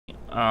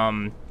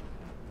I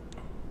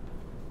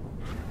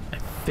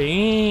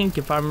think,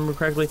 if I remember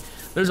correctly,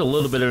 there's a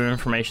little bit of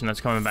information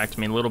that's coming back to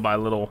me little by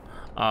little,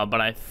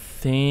 but I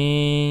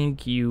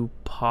think you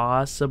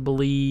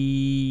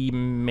possibly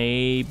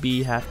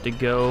maybe have to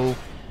go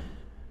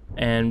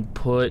and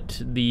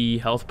put the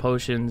health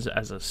potions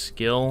as a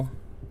skill.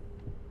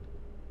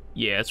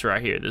 Yeah, it's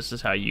right here. This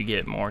is how you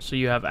get more. So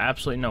you have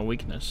absolutely no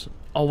weakness.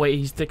 Oh wait,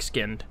 he's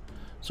thick-skinned.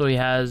 So he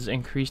has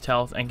increased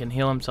health and can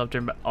heal himself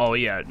during oh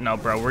yeah, no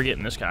bro, we're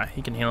getting this guy.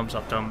 He can heal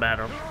himself during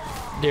battle.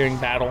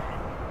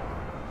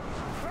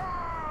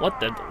 What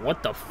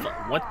the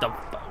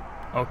fuck?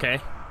 Okay.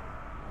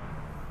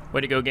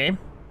 Way to go, game.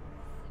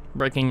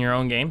 Breaking your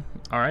own game.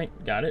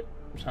 Alright, got it.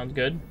 Sounds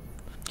good.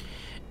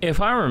 If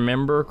I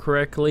remember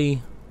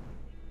correctly,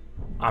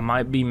 I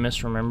might be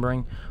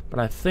misremembering, but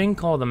I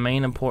think all the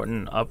main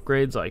important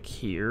upgrades, like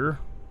here,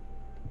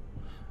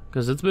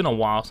 because it's been a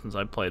while since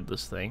I played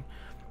this thing,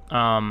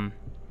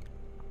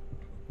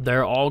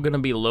 they're all going to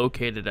be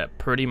located at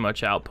pretty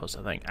much outposts,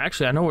 I think.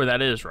 Actually, I know where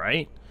that is,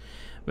 right?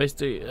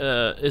 Basically,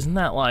 isn't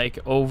that like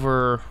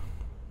over...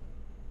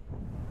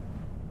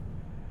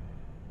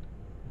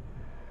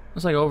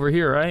 It's like over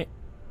here, right?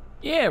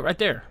 Yeah, right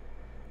there.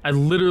 I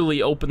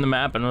literally opened the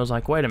map and I was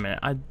like, wait a minute,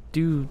 I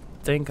do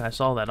think I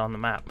saw that on the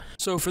map.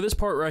 So for this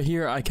part right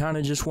here, I kind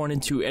of just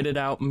wanted to edit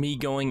out me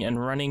going and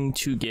running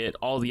to get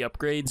all the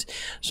upgrades.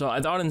 So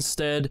I thought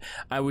instead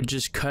I would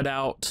just cut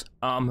out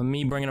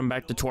me bringing them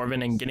back to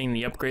Torvin and getting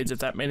the upgrades, if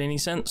that made any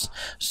sense.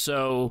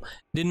 So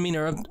didn't mean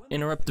to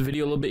interrupt the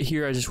video a little bit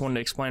here. I just wanted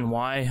to explain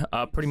why.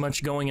 Pretty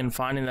much going and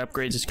finding the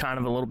upgrades is kind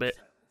of a little bit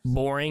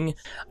boring.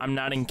 I'm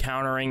not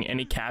encountering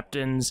any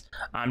captains.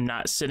 I'm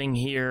not sitting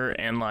here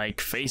and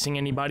like facing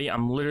anybody.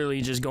 I'm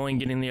literally just going,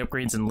 getting the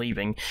upgrades and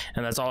leaving,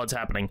 and that's all that's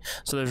happening.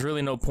 So there's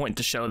really no point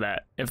to show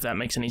that, if that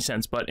makes any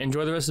sense. But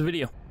enjoy the rest of the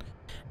video.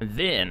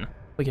 Then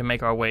we can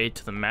make our way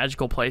to the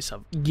magical place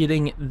of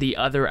getting the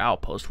other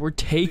outpost. We're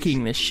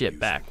taking this shit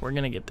back. We're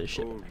gonna get this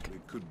shit back.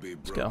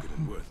 Let's go.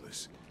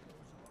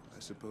 I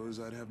suppose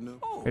I'd have no...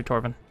 Here,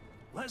 Torvin.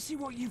 Let's see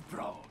what you've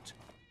brought.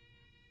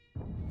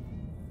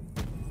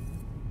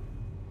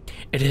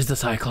 It is the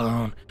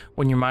Cyclone.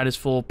 When your might is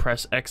full,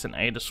 press X and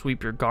A to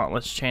sweep your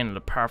gauntlets chain at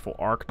a powerful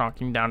arc,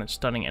 knocking down and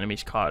stunning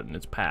enemies caught in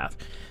its path.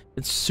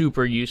 It's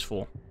super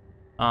useful,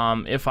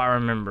 if I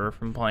remember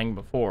from playing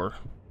before.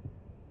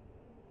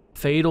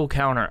 Fatal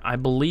counter. I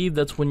believe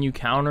that's when you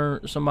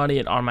counter somebody,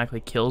 it automatically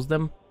kills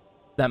them.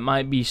 That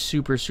might be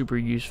super, super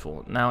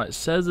useful. Now, it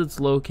says it's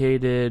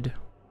located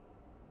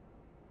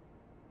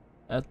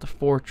at the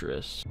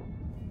fortress.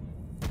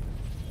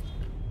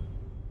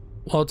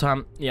 Well,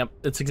 Tom, yep,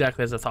 it's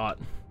exactly as I thought.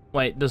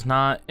 Wait, does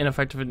not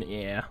ineffective,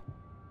 yeah.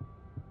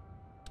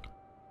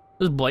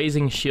 This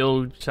blazing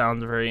shield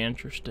sounds very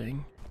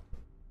interesting.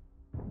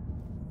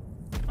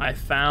 I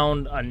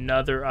found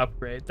another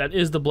upgrade. That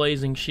is the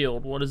blazing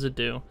shield. What does it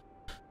do?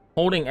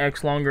 Holding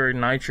X longer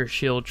ignites your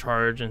shield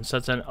charge and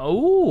sets an,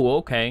 oh,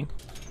 okay.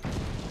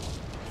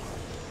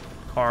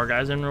 Call our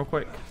guys in real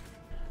quick.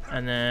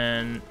 And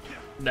then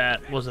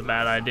that was a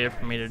bad idea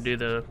for me to do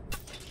the...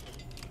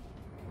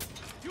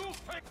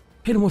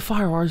 Hit him with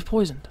fire while he's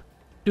poisoned.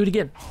 Do it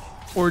again.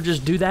 Or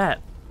just do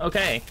that.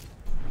 Okay.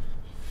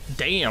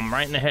 Damn,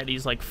 right in the head.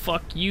 He's like,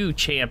 fuck you,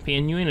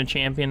 champion. You ain't a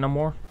champion no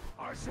more.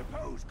 I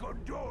suppose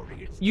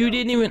Gondorians you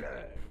didn't even...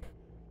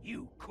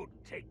 You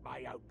couldn't take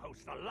my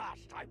outpost the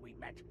last time we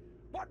met.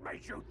 What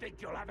makes you think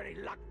you'll have any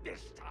luck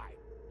this time?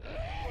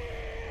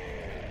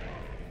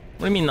 What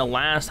do you mean the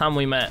last time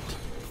we met?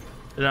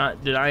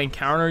 Did I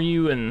encounter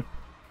you and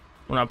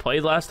when I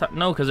played last time?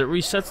 No, because it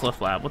resets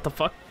Lift Lab. What the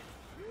fuck?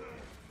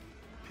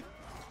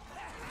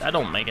 That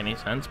don't make any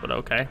sense, but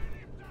okay.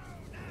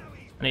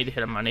 I need to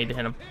hit him. I need to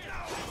hit him.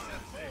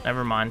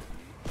 Never mind.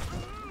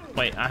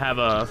 Wait, I have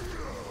a...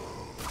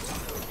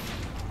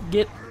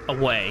 Get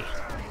away.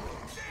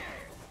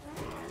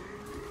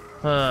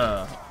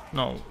 No,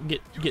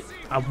 get...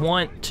 I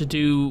want to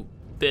do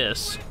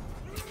this.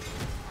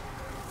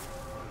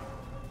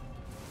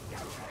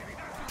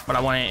 But I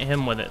want to hit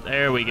him with it.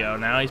 There we go.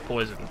 Now he's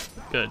poisoned.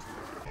 Good.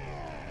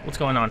 What's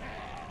going on?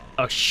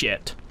 Oh,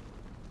 shit.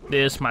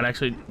 This might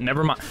actually...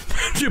 Never mind.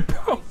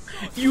 Bro,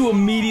 you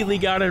immediately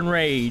got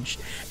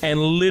enraged and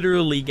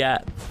literally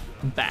got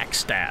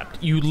backstabbed.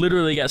 You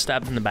literally got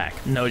stabbed in the back.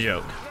 No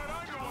joke.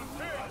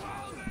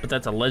 But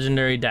that's a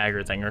legendary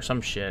dagger thing or some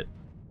shit.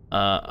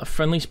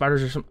 Friendly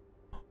spiders or some...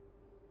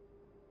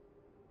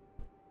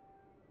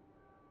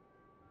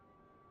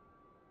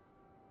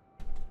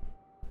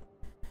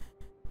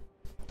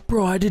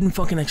 Bro, I didn't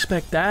fucking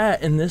expect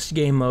that in this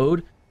game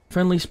mode.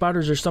 Friendly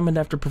spiders are summoned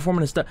after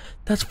performing a stuff.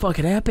 That's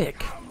fucking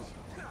epic.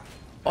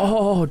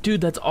 Oh,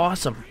 dude, that's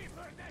awesome.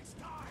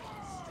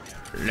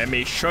 Let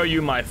me show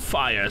you my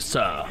fire,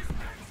 sir.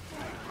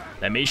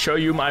 Let me show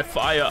you my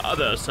fire,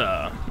 other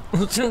sir.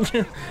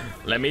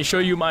 Let me show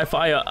you my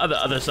fire,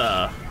 other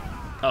sir.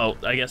 Oh,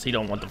 I guess he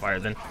don't want the fire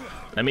then.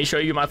 Let me show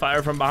you my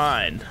fire from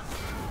behind.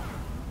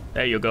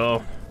 There you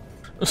go.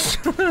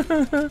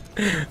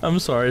 I'm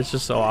sorry, it's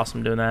just so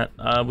awesome doing that.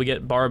 We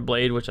get barbed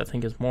blade, which I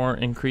think is more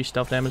increased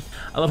stealth damage.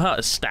 I love how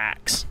it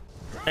stacks.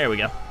 There we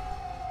go.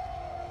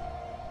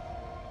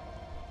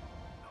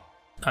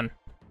 Done.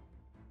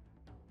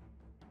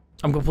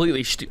 I'm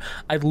completely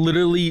I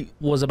literally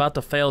was about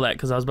to fail that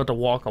because I was about to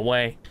walk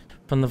away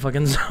from the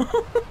fucking zone.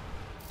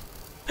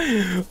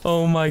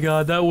 Oh my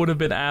god, that would have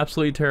been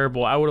absolutely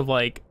terrible. I would have,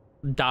 like,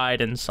 died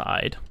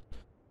inside.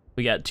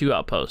 We got 2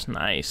 outposts.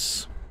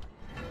 Nice.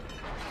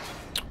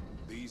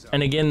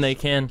 And again, they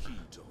can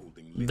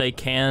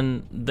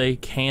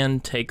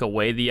take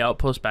away the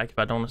outpost back if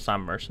I don't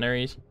assign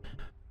mercenaries.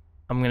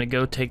 I'm gonna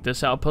go take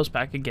this outpost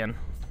back again.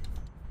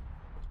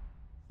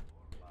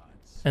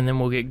 And then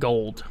we'll get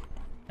gold.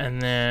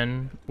 And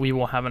then we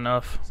will have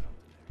enough.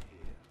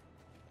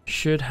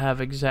 Should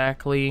have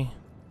exactly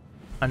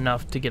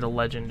enough to get a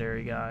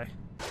legendary guy.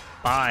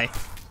 Bye.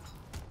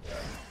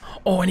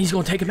 Oh, and he's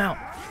gonna take him out.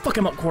 Fuck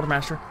him up,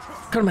 quartermaster.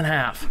 Cut him in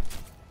half.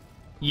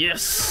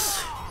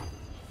 Yes.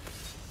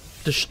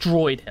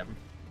 Destroyed him.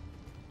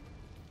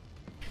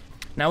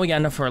 Now we got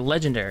enough for a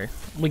legendary.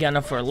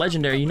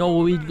 You know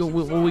what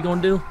we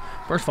gonna do?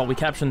 First of all, we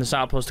capturing this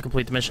outpost to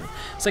complete the mission.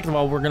 Second of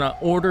all, we're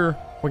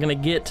gonna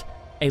get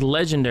a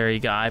legendary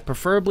guy,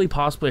 preferably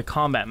possibly a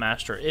combat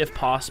master if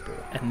possible.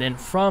 And then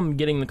from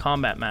getting the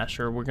combat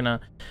master, we're gonna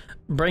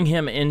bring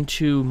him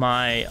into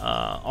my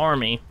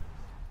army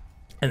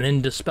and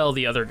then dispel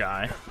the other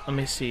guy. Let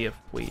me see if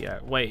we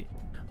wait.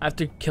 I have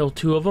to kill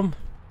 2 of them.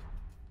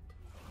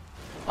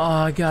 Oh,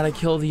 I gotta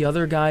kill the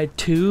other guy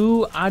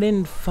too? I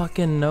didn't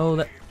fucking know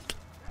that.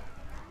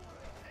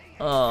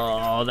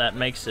 Oh, that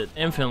makes it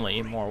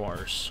infinitely more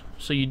worse.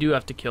 So you do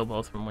have to kill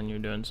both of them when you're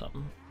doing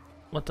something.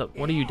 What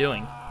are you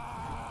doing?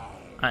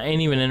 I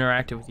ain't even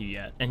interacted with you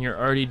yet, and you're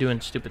already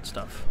doing stupid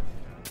stuff.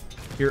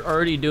 You're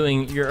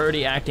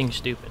already acting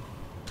stupid.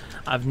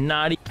 I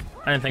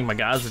didn't think my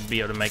guys would be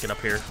able to make it up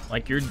here.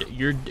 Like, you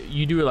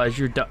do realize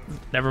you're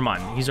never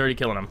mind. He's already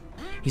killing him.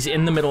 He's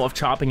in the middle of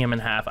chopping him in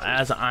half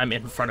as I'm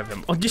in front of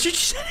him. Oh, did you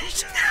just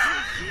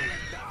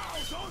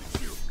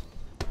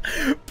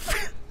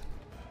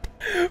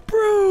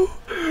Bro,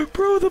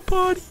 the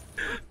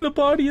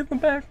body in the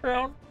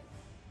background.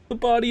 The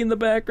body in the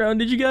background.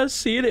 Did you guys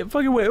see it? It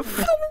fucking went.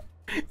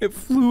 It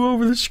flew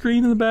over the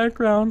screen in the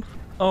background.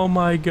 Oh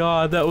my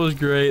god, that was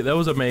great. That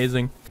was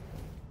amazing.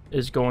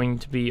 Is going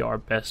to be our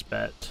best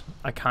bet.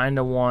 I kind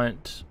of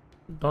want.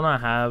 Don't I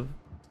have?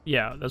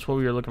 Yeah, that's what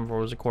we were looking for.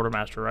 Was a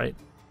quartermaster, right?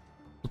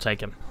 We'll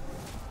take him.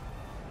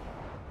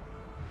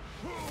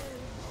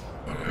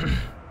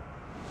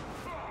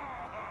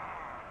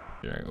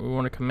 We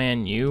want to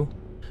command you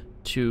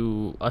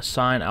to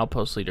assign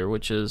outpost leader,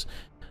 which is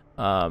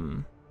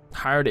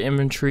hired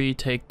infantry,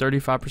 take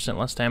 35%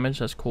 less damage.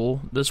 That's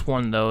cool. This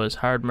one though is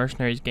hired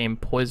mercenaries gain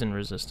poison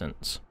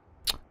resistance.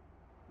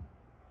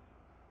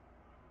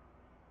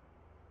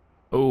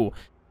 Oh,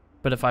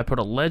 but if I put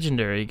a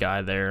legendary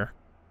guy there,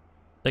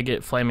 they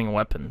get flaming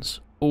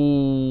weapons.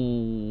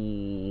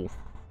 Ooh.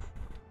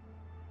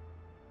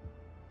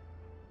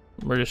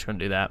 We're just gonna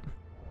do that.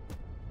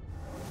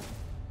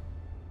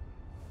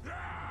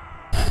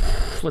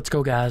 Let's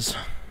go, guys.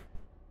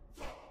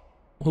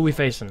 Who we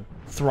facing?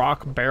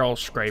 Throck Barrel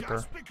Scraper.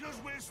 Just because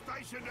we're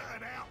stationed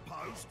at an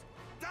outpost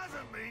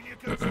doesn't mean you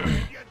can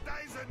spend your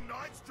days and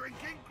nights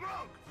drinking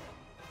grog.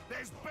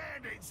 There's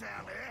bandits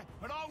out there,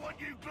 and I want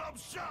you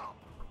gloves sharp.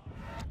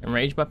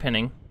 Enraged by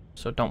pinning,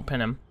 so don't pin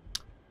him.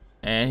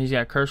 And he's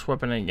got a cursed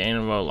weapon and gain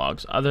of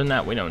logs. Other than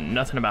that, we know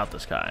nothing about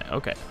this guy.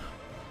 Okay.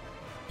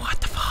 What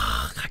the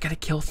fuck? I gotta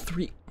kill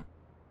 3.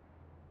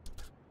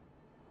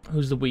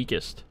 Who's the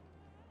weakest?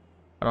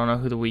 I don't know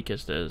who the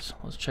weakest is.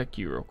 Let's check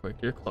you real quick.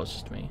 You're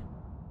closest to me.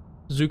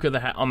 Zuka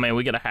the hack. Oh man,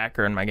 we got a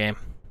hacker in my game.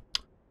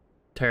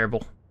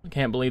 Terrible. I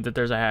can't believe that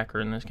there's a hacker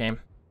in this game.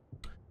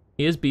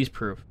 He is beast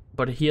proof,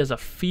 but he has a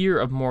fear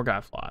of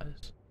Morgai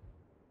flies.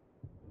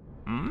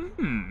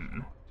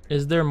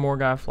 Is there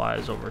Morgai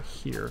flies over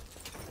here?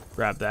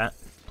 Grab that,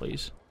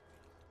 please.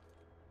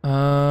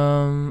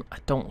 I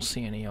don't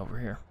see any over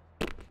here.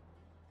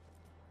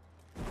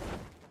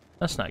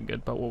 That's not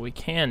good, but what we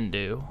can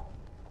do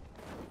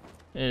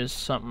is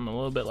something a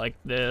little bit like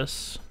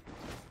this.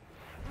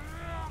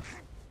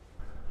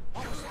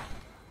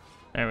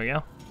 There we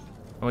go.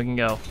 And we can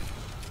go.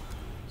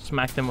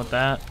 Smack them with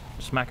that.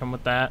 Smack them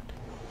with that.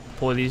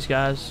 Deploy these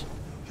guys.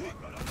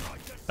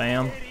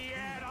 Bam.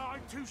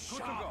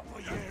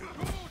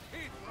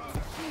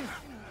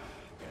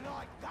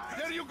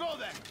 There you go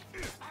then.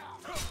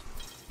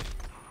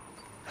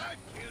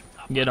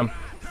 Get him.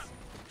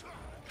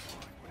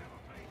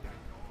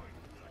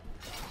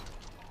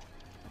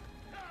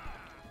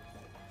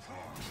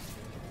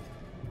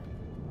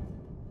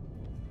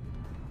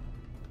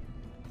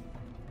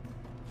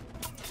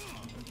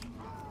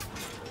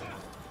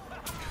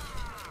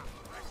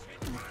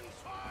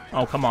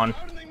 Oh, come on.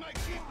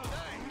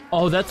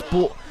 Oh, that's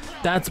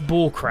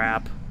bull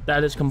crap.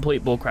 That is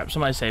complete bull crap.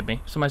 Somebody save me.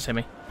 Somebody save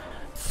me.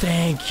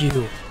 Thank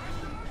you.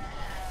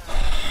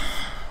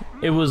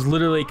 It was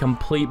literally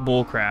complete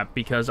bull crap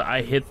because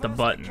I hit the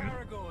button.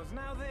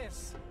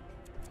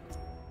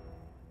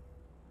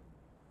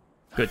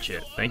 Good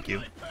shit. Thank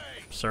you.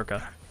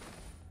 Circa.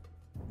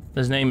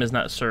 His name is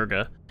not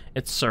Surga.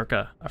 It's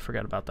Circa. I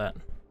forgot about that.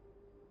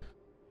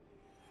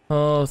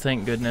 Oh,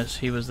 thank goodness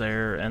he was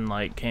there and,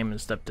 like, came and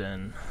stepped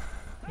in.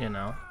 You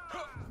know.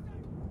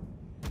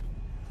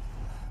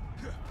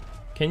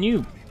 Can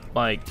you,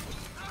 like...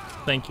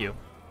 Thank you.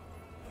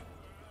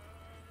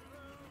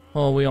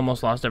 Oh, we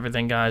almost lost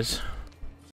everything, guys.